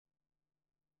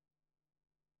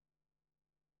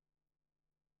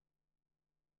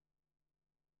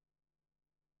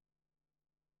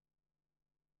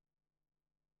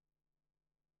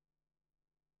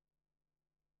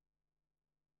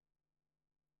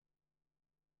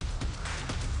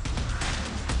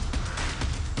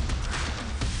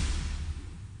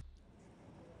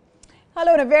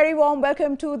Hello and a very warm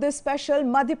welcome to this special.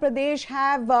 Madhya Pradesh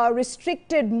have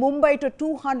restricted Mumbai to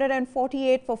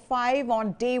 248 for 5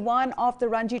 on day 1 of the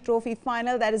Ranji Trophy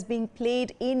final that is being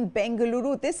played in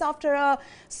Bengaluru. This after a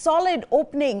solid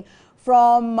opening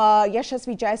from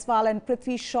Yashasvi Jaiswal and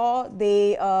Prithvi Shaw.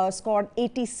 They scored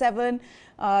 87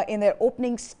 in their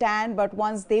opening stand, but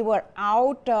once they were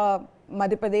out,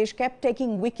 Madhya Pradesh kept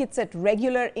taking wickets at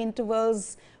regular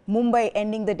intervals. Mumbai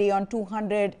ending the day on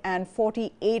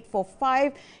 248 for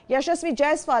 5. Yashasvi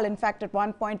Jaiswal, in fact, at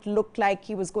one point looked like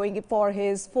he was going for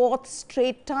his 4th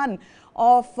straight ton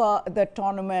of the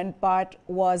tournament, but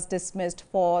was dismissed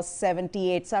for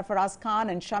 78. Sarfaraz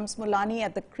Khan and Shams Mulani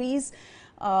at the crease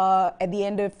at the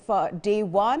end of day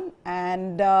 1.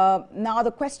 And now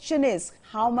the question is,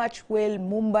 how much will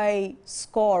Mumbai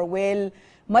score? Will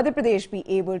Madhya Pradesh be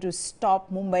able to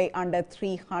stop Mumbai under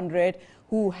 300?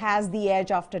 Who has the edge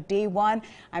after day 1?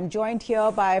 I'm joined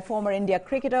here by former India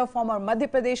cricketer, former Madhya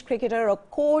Pradesh cricketer, a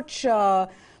coach,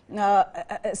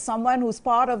 someone who's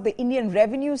part of the Indian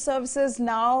Revenue Services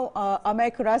now.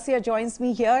 Amay Khurasiya joins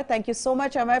me here. Thank you so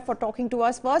much, Amay, for talking to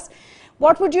us first.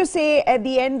 What would you say at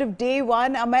the end of day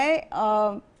 1,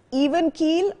 Amay? Even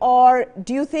keel, or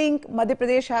do you think Madhya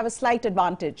Pradesh have a slight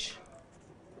advantage?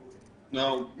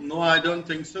 No, I don't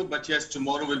think so. But yes,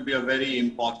 tomorrow will be a very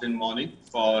important morning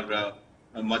for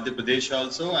Madhya Pradesh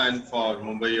also and for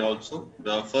Mumbai also.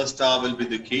 The first hour will be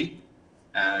the key,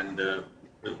 and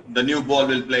the new ball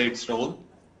will play its role.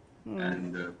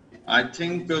 And I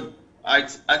think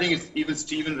it's even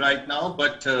Steven right now.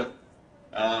 But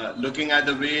looking at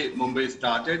the way Mumbai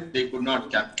started, they could not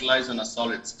capitalize on a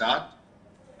solid start.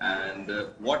 And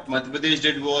what Madhya Pradesh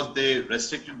did was they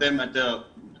restricted them and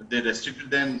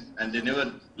they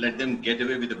never let them get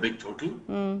away with a big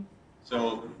total.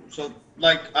 So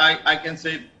like I can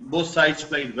say both sides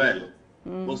played well.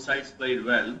 Both sides played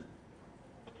well.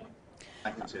 I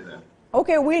can say that.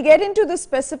 Okay, we'll get into the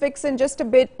specifics in just a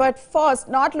bit. But first,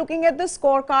 not looking at the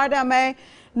scorecard, Amay,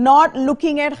 not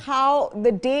looking at how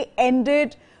the day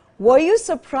ended, were you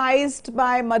surprised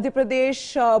by Madhya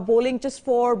Pradesh bowling just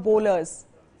 4 bowlers?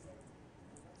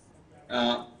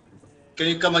 Can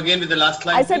you come again with the last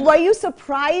line? I said, were you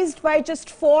surprised by just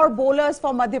 4 bowlers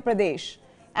for Madhya Pradesh?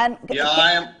 And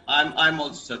yeah, I'm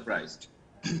also surprised.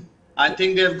 I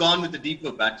think they have gone with the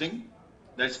deeper batting.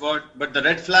 That's what. But the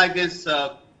red flag is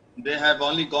they have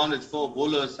only gone with 4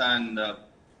 bowlers, and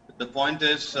the point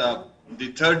is the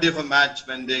 3rd day of a match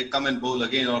when they come and bowl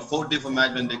again, or 4th day of a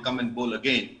match when they come and bowl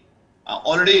again.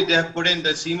 Already they have put in, the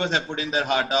seamers have put in their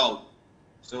heart out.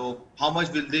 So how much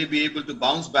will they be able to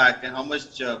bounce back, and how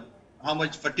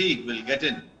much fatigue will get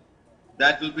in?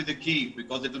 That will be the key,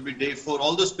 because it will be day 4.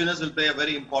 All the spinners will play a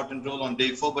very important role on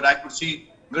day 4, but I could see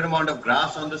a good amount of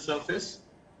grass on the surface,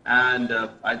 and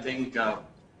I think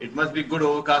it must be good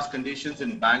overcast conditions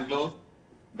in Bangalore,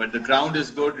 but the ground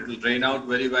is good. It will drain out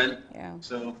very well. Yeah.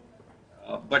 So,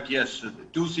 but yes,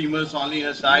 2 seamers only in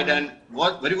a side, and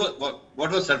what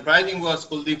was surprising was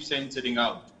Kuldeep Singh sitting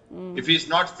out. If he's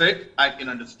not fit, I can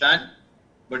understand,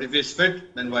 but if he's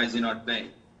fit, then why is he not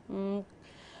playing?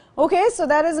 Okay, so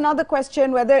that is another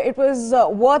question, whether it was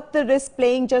worth the risk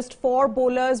playing just 4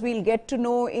 bowlers. We'll get to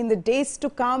know in the days to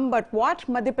come. But what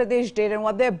Madhya Pradesh did and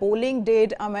what their bowling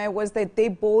did, Amay, was that they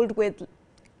bowled with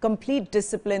complete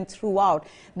discipline throughout.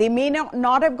 They may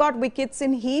not have got wickets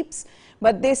in heaps,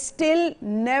 but they still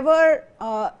never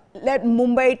let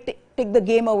Mumbai take the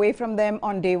game away from them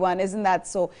on day 1. Isn't that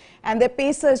so? And their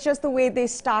pacers, just the way they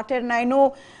started. And I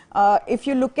know if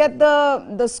you look at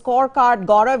the scorecard,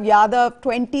 Gaurav Yadav,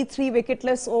 23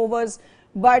 wicketless overs,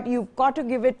 but you've got to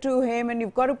give it to him and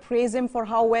you've got to praise him for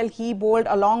how well he bowled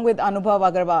along with Anubhav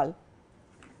Agarwal.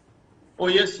 Oh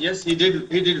yes, he did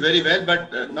very well,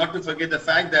 but not to forget the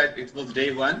fact that it was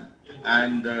day 1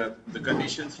 and the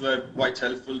conditions were quite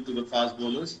helpful to the fast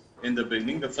bowlers in the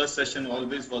beginning. The first session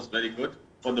always was very good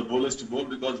for the bowlers to bowl,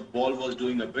 because ball was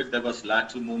doing a bit, there was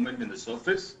lateral movement in the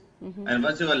surface. And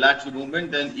once you have a lateral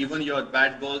movement, then even your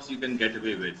bad balls you can get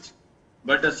away with.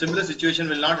 But a similar situation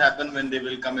will not happen when they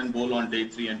will come and bowl on day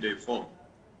 3 and day 4.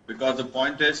 Because the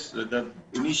point is, the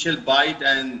initial bite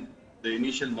and the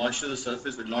initial moisture of the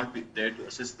surface will not be there to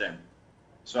assist them.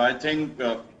 So I think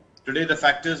today the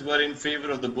factors were in favor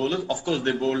of the bowlers. Of course,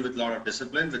 they bowled with a lot of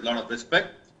discipline, with a lot of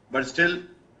respect. But still,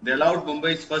 they allowed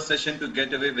Mumbai's first session to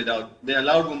get away in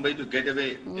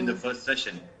the first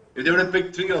session. If they would have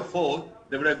picked 3 or 4,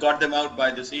 they would have got them out by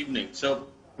this evening. So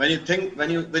when you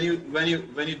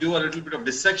do a little bit of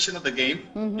dissection of the game,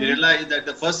 you realize that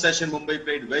the first session Mumbai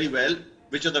played very well,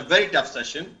 which was a very tough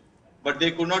session, but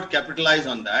they could not capitalize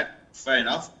on that. Fair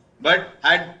enough. But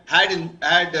had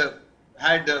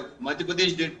had Madhya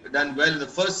Pradesh done well in the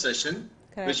first session,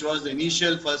 which was the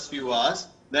initial first few hours,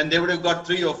 then they would have got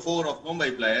 3 or 4 of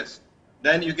Mumbai players.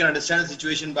 Then you can understand the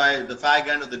situation by the fag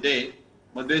end of the day.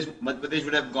 Madhya Pradesh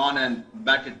would have gone and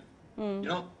batted. You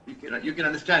know, you can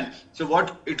understand. So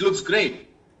it looks great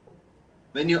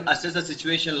when you assess a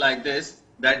situation like this,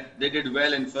 that they did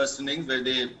well in first innings where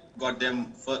they got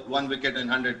them 1 wicket and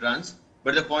 100 runs.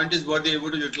 But the point is, were they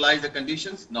able to utilize the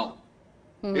conditions? No.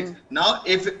 Now,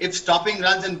 if stopping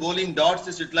runs and bowling dots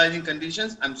is utilizing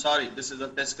conditions, I'm sorry, this is a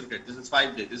test cricket. This is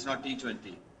 5 days. This is not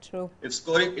T20. True. If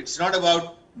scoring, it's not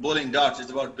about bowling dots.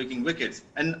 It's about picking wickets.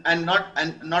 And not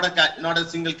a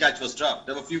single catch was dropped.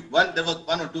 There was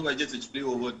 1 or 2 edges which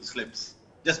flew over the slips.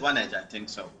 Just 1 edge, I think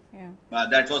so. Yeah.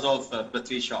 That was of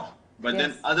Prithvi Shaw. But Yes.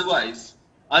 then otherwise,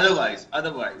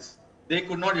 they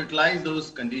could not utilize those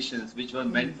conditions which were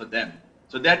meant for them.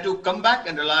 So they had to come back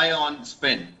and rely on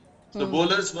spin. So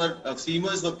bowlers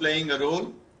seamers were playing a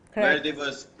role where they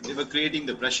were creating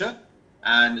the pressure,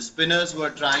 and spinners were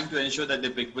trying to ensure that they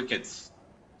pick wickets.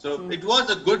 So it was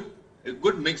a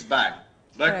good mixed bag.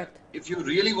 But if you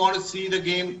really want to see the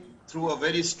game through a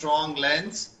very strong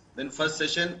lens, then first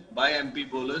session by MP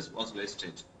bowlers was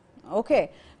wasted.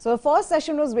 Okay, so the first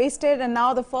session was wasted, and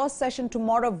now the first session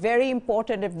tomorrow, very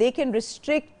important. If they can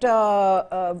restrict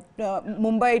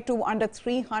Mumbai to under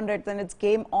 300, then it's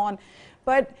game on.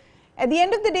 But at the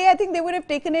end of the day, I think they would have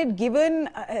taken it, given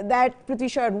that Prithvi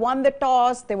Shaw had won the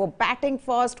toss. They were batting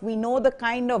first. We know the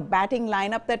kind of batting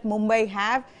lineup that Mumbai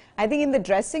have. I think in the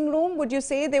dressing room, would you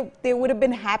say they would have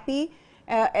been happy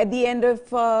at the end of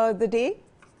the day?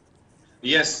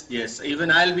 Yes.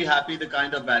 Even I'll be happy the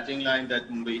kind of batting line that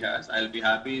Mumbai has. I'll be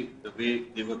happy the way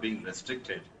they were being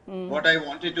restricted. What I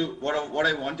wanted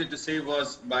to say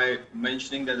was, by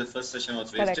mentioning that the first session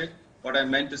was wasted, what I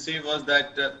meant to say was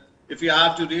that if you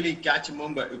have to really catch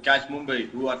Mumbai,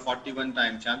 who are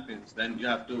 41-time champions, then you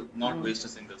have to not waste a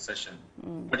single session.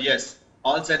 But yes,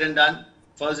 all said and done,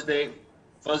 first day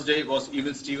was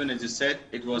even Steven, as you said.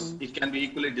 It can be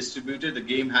equally distributed. The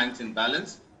game hangs in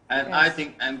balance. And I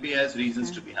think MP has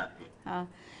reasons to be happy.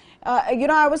 You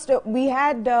know, we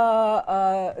had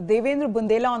Devendra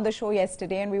Bundela on the show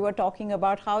yesterday, and we were talking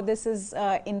about how this is,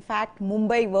 in fact,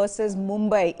 Mumbai versus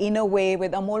Mumbai in a way,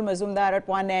 with Amol Mazumdar at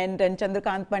one end and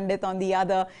Chandrakant Pandit on the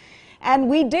other. And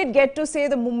we did get to say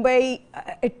the Mumbai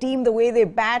team, the way they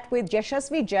bat, with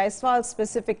Yashasvi Jaiswal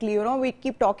specifically. You know, we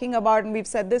keep talking about, and we've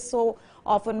said this so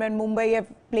often when Mumbai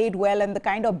have played well, and the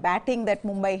kind of batting that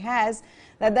Mumbai has,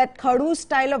 that Khadu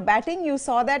style of batting, you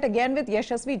saw that again with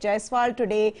Yashasvi Jaiswal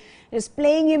today, is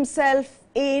playing himself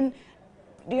in,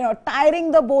 you know,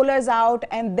 tiring the bowlers out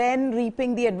and then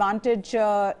reaping the advantage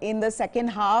in the second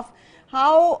half.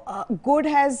 How good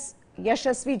has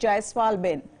Yashasvi Jaiswal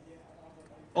been?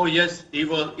 Oh yes, he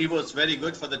was very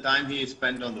good for the time he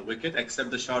spent on the wicket, except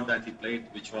the shot that he played,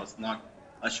 which was not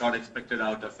a shot expected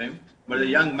out of him. But a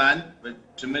young man with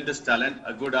tremendous talent,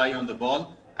 a good eye on the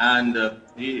ball, and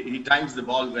he times the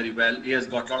ball very well. He has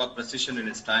got a lot of precision in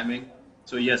his timing.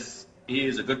 So yes, he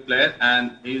is a good player,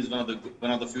 and he is one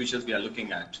of the futures we are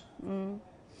looking at.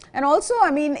 And also,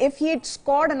 I mean, if he had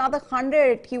scored another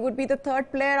 100, he would be the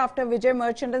third player after Vijay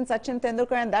Merchant and Sachin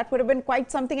Tendulkar, and that would have been quite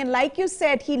something. And like you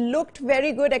said, he looked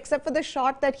very good, except for the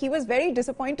shot that he was very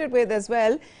disappointed with as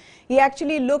well. He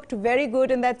actually looked very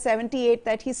good in that 78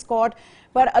 that he scored.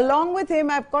 But along with him,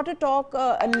 I've got to talk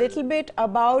a little bit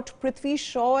about Prithvi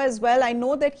Shaw as well. I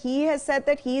know that he has said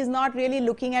that he is not really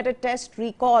looking at a test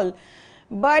recall.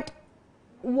 But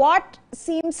what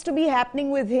seems to be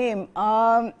happening with him?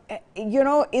 You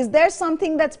know, is there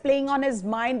something that's playing on his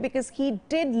mind? Because he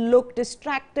did look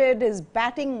distracted. His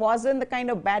batting wasn't the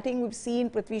kind of batting we've seen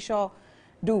Prithvi Shaw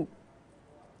do.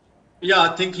 Yeah,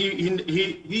 I think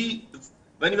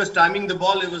when he was timing the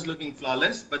ball, it was looking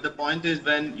flawless. But the point is,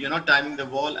 when you're not timing the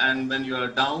ball and when you're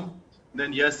down,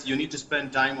 then yes, you need to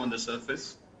spend time on the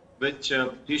surface, which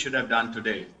he should have done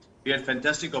today. He had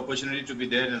fantastic opportunity to be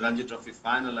there in the Ranji Trophy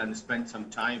final and spend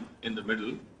some time in the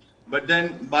middle. But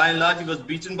then, by and large, he was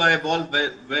beaten by a ball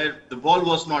where the ball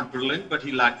was not brilliant, but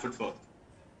he lacked footwork.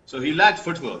 So he lacked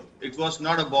footwork. It was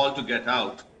not a ball to get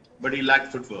out, but he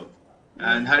lacked footwork.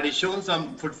 And had he shown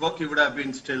some footwork, he would have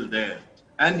been still there.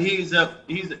 And he's a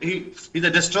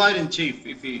destroyer in chief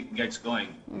if he gets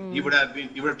going. He would have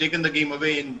taken the game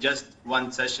away in just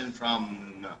one session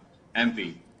from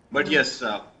MP. But yes,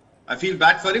 I feel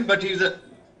bad for him, but he's a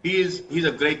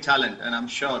great talent, and I'm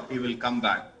sure he will come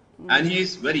back. And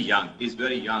he's very young. He's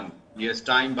very young. He has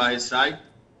time by his side.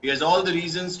 He has all the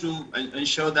reasons to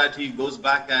ensure that he goes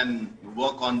back and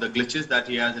work on the glitches that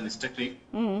he has in his technique.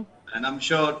 And I'm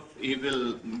sure he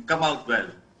will come out well.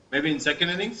 Maybe in second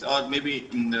innings or maybe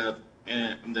in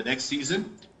in the next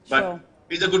season. But Sure.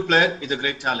 he's a good player. He's a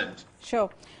great talent. Sure.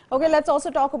 Okay, let's also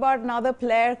talk about another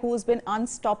player who's been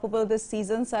unstoppable this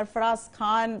season, Sarfaraz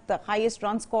Khan, the highest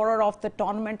run scorer of the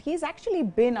tournament. He's actually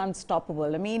been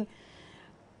unstoppable. I mean,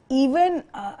 even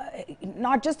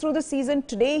not just through the season,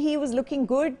 today he was looking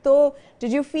good, though.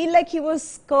 Did you feel like he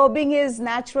was curbing his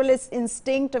naturalist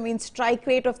instinct? I mean, strike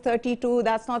rate of 32,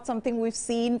 that's not something we've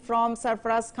seen from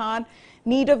Sarfaraz Khan.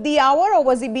 Need of the hour, or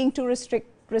was he being too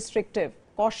restrictive,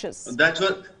 cautious? That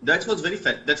was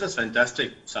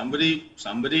fantastic. Somebody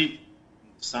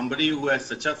who has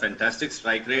such a fantastic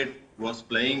strike rate was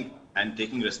playing and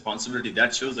taking responsibility.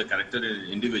 That shows the character in an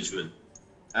individual,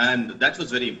 and that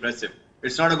was very impressive.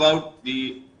 It's not about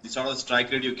the sort of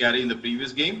strike rate you carry in the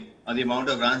previous game or the amount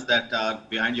of runs that are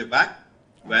behind your back.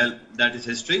 Well, that is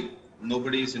history.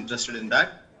 Nobody is interested in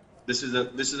that. This is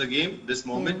a game. This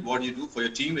moment, what you do for your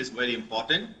team is very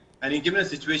important. And in given a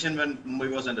situation when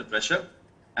Mumbai was under pressure,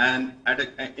 and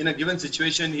in a given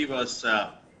situation, he was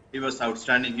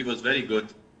outstanding. He was very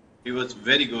good. He was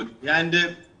very good. And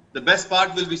the best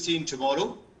part will be seen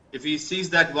tomorrow if he sees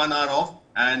that 1 hour off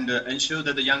and ensure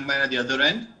that the young man at the other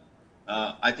end,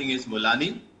 I think is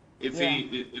Mulani. If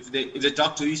they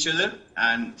talk to each other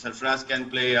and Sarfaraz can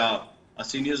play a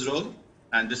senior's role,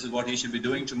 and this is what he should be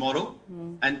doing tomorrow,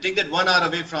 and take that 1 hour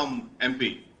away from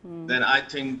MP, then I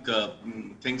think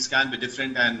things can be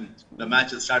different and the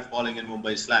match will start falling in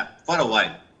Mumbai's lap for a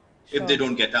while if they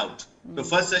don't get out. The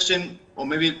first session or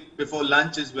maybe before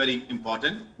lunch is very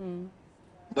important,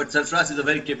 but Sarfaraz is a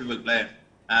very capable player,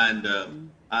 and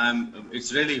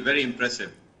it's really very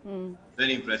impressive.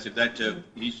 Very impressive that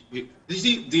you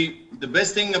see, the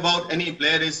best thing about any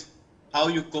player is how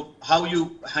you cope, how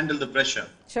you handle the pressure,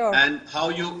 and how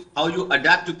you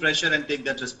adapt to pressure and take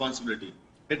that responsibility.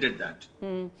 He did that.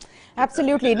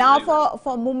 Absolutely. Now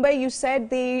for Mumbai, you said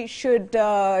they should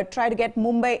try to get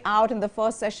Mumbai out in the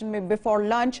first session, maybe before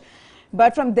lunch.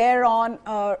 But from there on,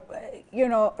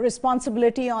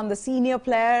 responsibility on the senior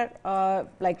player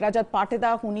like Rajat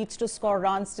Patidar, who needs to score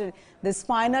runs. This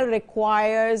final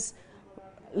requires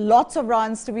lots of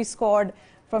runs to be scored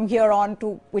from here on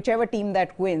to whichever team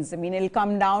that wins. I mean, it'll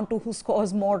come down to who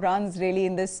scores more runs really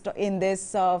in this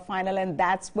final, and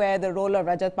that's where the role of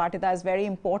Rajat Patidar is very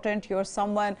important. You're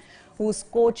someone who's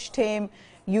coached him.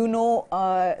 You know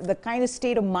the kind of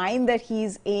state of mind that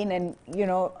he's in, and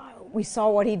we saw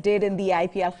what he did in the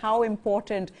IPL. How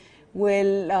important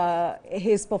will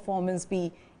his performance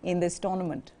be in this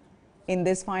tournament, in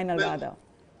this final rather?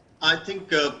 I think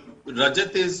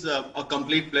Rajat is a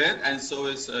complete player, and so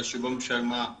is Shubham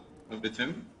Sharma with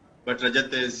him. But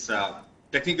Rajat is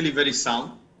technically very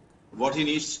sound. What he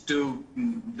needs to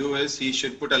do is he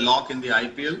should put a lock in the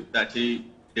IPL that he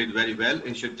did very well.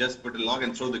 He should just put a lock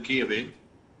and throw the key away,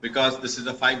 because this is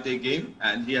a 5-day game,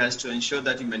 and he has to ensure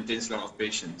that he maintains a lot of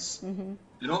patience.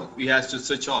 He has to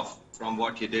switch off from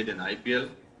what he did in IPL.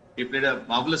 He played a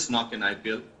marvelous knock in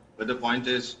IPL, but the point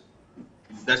is,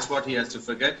 that's what he has to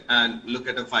forget and look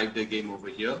at a 5-day game over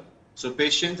here. So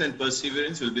patience and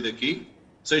perseverance will be the key.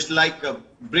 So it's like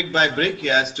brick by brick, he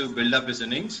has to build up his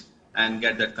innings and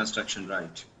get that construction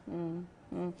right.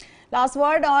 Last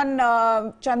word on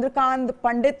Chandrakant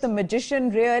Pandit, the magician,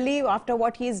 really, after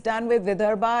what he's done with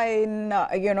Vidarbha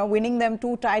in, winning them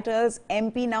 2 titles,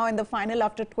 MP now in the final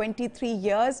after 23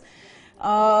 years.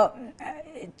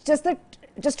 Just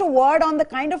a word on the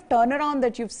kind of turnaround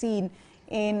that you've seen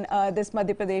in this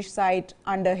Madhya Pradesh side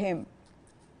under him.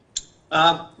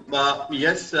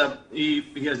 Yes,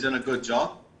 he has done a good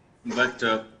job. But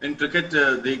in cricket,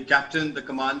 the captain, the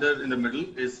commander in the middle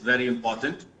is very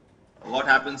important. What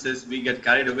happens is we get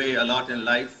carried away a lot in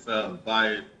life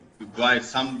by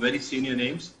some very senior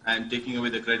names and taking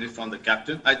away the credit from the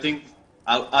captain. I think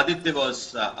Aditya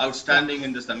was outstanding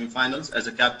in the semi-finals as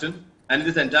a captain and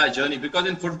this entire journey, because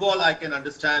in football I can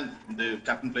understand the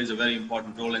captain plays a very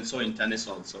important role, and so in tennis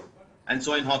also, and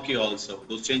so in hockey also.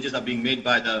 Those changes are being made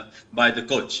by the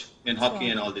coach in hockey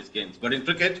and all these games. But in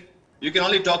cricket, you can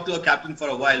only talk to a captain for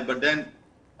a while, but then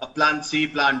a plan C,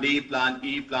 plan D, plan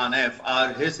E, plan F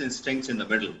are his instincts in the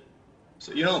middle.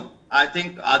 So, I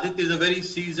think Aditya is a very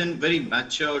seasoned, very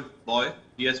matured boy.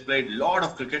 He has played a lot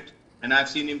of cricket, and I've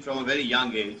seen him from a very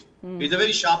young age. He's a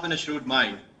very sharp and a shrewd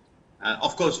mind.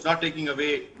 Of course, not taking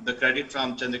away the credit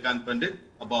from Chandrakant Pandit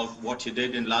about what he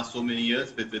did in last so many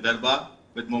years with Vidarbha,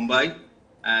 with Mumbai,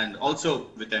 and also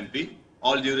with MP.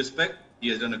 All due respect, he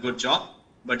has done a good job.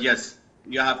 But yes,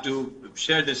 you have to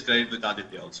share this credit with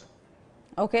Aditya also.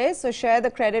 Okay, so share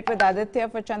the credit with Aditya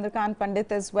for Chandrakant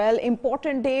Pandit as well.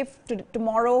 Important day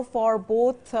tomorrow for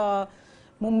both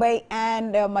Mumbai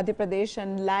and Madhya Pradesh,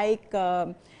 and like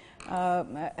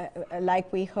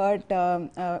like we heard,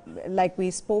 like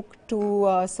we spoke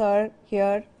to Sir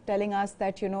here, telling us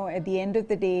that, you know, at the end of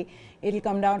the day, it'll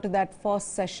come down to that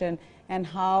first session and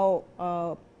how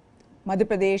Madhya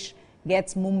Pradesh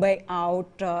gets Mumbai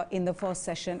out in the first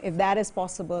session. If that is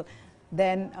possible,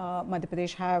 then Madhya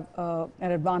Pradesh have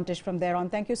an advantage from there on.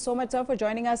 Thank you so much, sir, for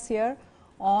joining us here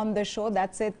on the show.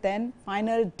 That's it then.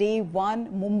 Final day one,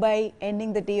 Mumbai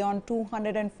ending the day on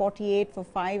 248 for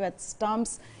 5 at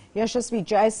stumps. Yashasvi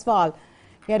Jaiswal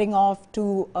getting off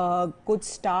to a good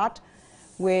start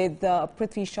with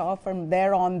Prithvi Shaw. From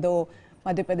there on, though,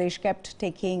 Madhya Pradesh kept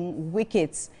taking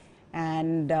wickets,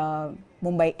 and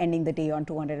Mumbai ending the day on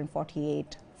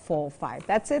 248 for 5.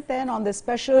 That's it then on this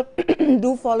special.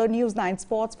 Do follow News 9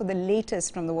 Sports for the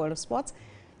latest from the world of sports.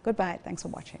 Goodbye. Thanks for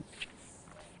watching.